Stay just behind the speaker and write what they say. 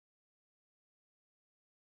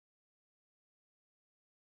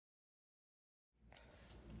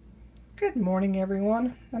Good morning,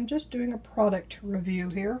 everyone. I'm just doing a product review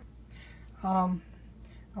here. I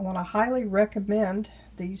want to highly recommend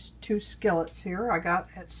these two skillets here I got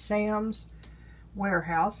at Sam's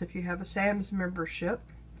Warehouse. If you have a Sam's membership,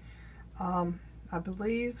 I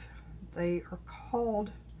believe they are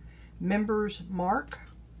called Members Mark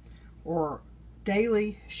or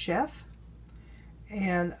Daily Chef,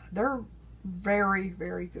 and they're very,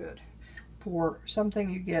 very good for something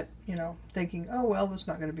you get, thinking, oh well, that's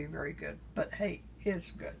not going to be very good, but hey, it's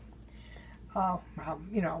good. I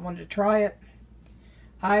wanted to try it.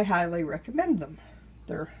 I highly recommend them.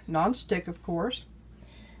 They're non-stick, of course.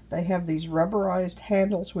 They have these rubberized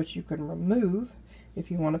handles which you can remove if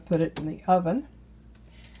you want to put it in the oven.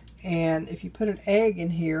 And if you put an egg in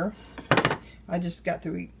here, I just got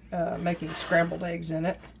through making scrambled eggs in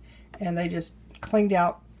it, and they just cleaned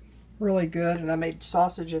out really good, and I made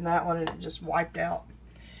sausage in that one and it just wiped out.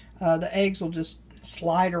 The eggs will just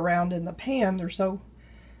slide around in the pan. They're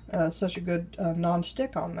such a good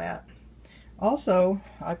non-stick on that. Also,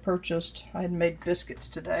 I had made biscuits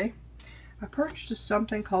today. I purchased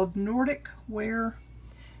something called Nordic Ware,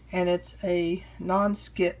 and it's a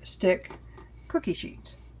non-stick cookie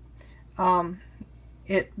sheets.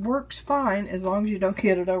 It works fine as long as you don't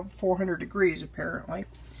get it over 400 degrees apparently,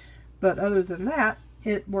 but other than that,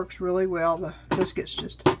 it works really well. The biscuits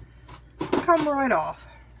just come right off.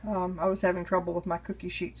 I was having trouble with my cookie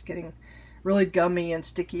sheets getting really gummy and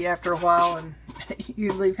sticky after a while, and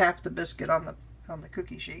you leave half the biscuit on the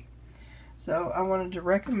cookie sheet. So I wanted to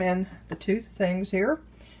recommend the two things here: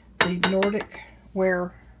 the Nordic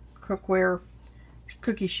Ware cookware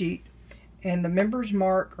cookie sheet and the Members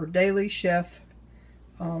Mark or Daily Chef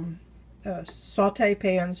saute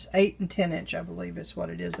pans, 8 and 10 inch, I believe is what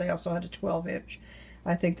it is. They also had a 12 inch.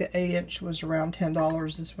 I think the 8 inch was around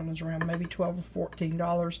 $10. This one was around maybe $12 or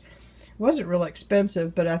 $14. It wasn't really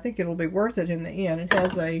expensive, but I think it'll be worth it in the end. It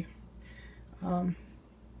has a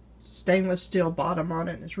stainless steel bottom on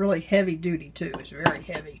it, and it's really heavy duty too. It's very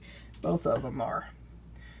heavy. Both of them are.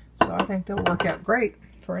 So I think they'll work out great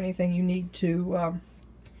for anything you need to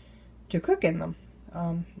cook in them.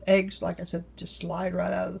 Eggs, like I said, just slide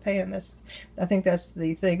right out of the pan. I think that's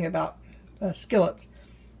the thing about skillets.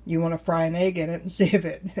 You want to fry an egg in it and see if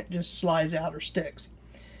it just slides out or sticks.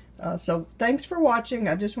 So thanks for watching.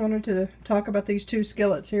 I just wanted to talk about these two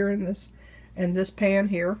skillets here in this pan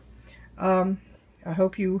here. I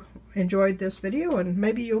hope you enjoyed this video, and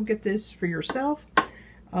maybe you'll get this for yourself.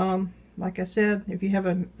 Like I said, if you have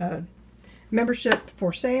a membership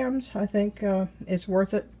for Sam's, I think it's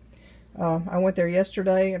worth it. I went there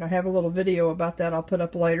yesterday, and I have a little video about that I'll put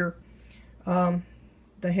up later.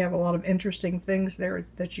 They have a lot of interesting things there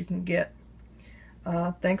that you can get.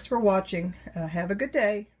 Thanks for watching. Have a good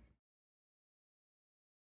day.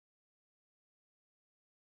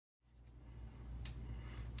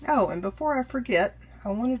 Oh, and before I forget, I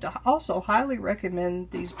wanted to also highly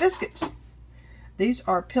recommend these biscuits. These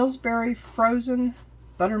are Pillsbury frozen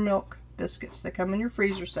buttermilk biscuits. They come in your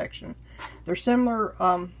freezer section. They're similar.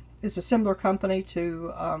 It's a similar company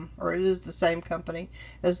to, or it is the same company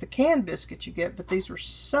as the canned biscuits you get, but these are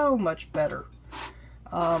so much better.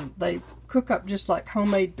 They cook up just like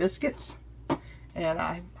homemade biscuits, and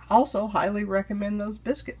I also highly recommend those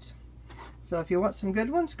biscuits. So if you want some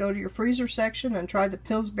good ones, go to your freezer section and try the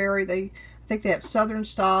Pillsbury. I think they have Southern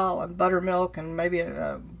style and buttermilk and maybe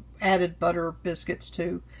added butter biscuits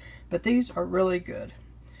too, but these are really good.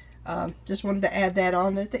 Just wanted to add that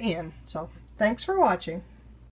on at the end. So thanks for watching.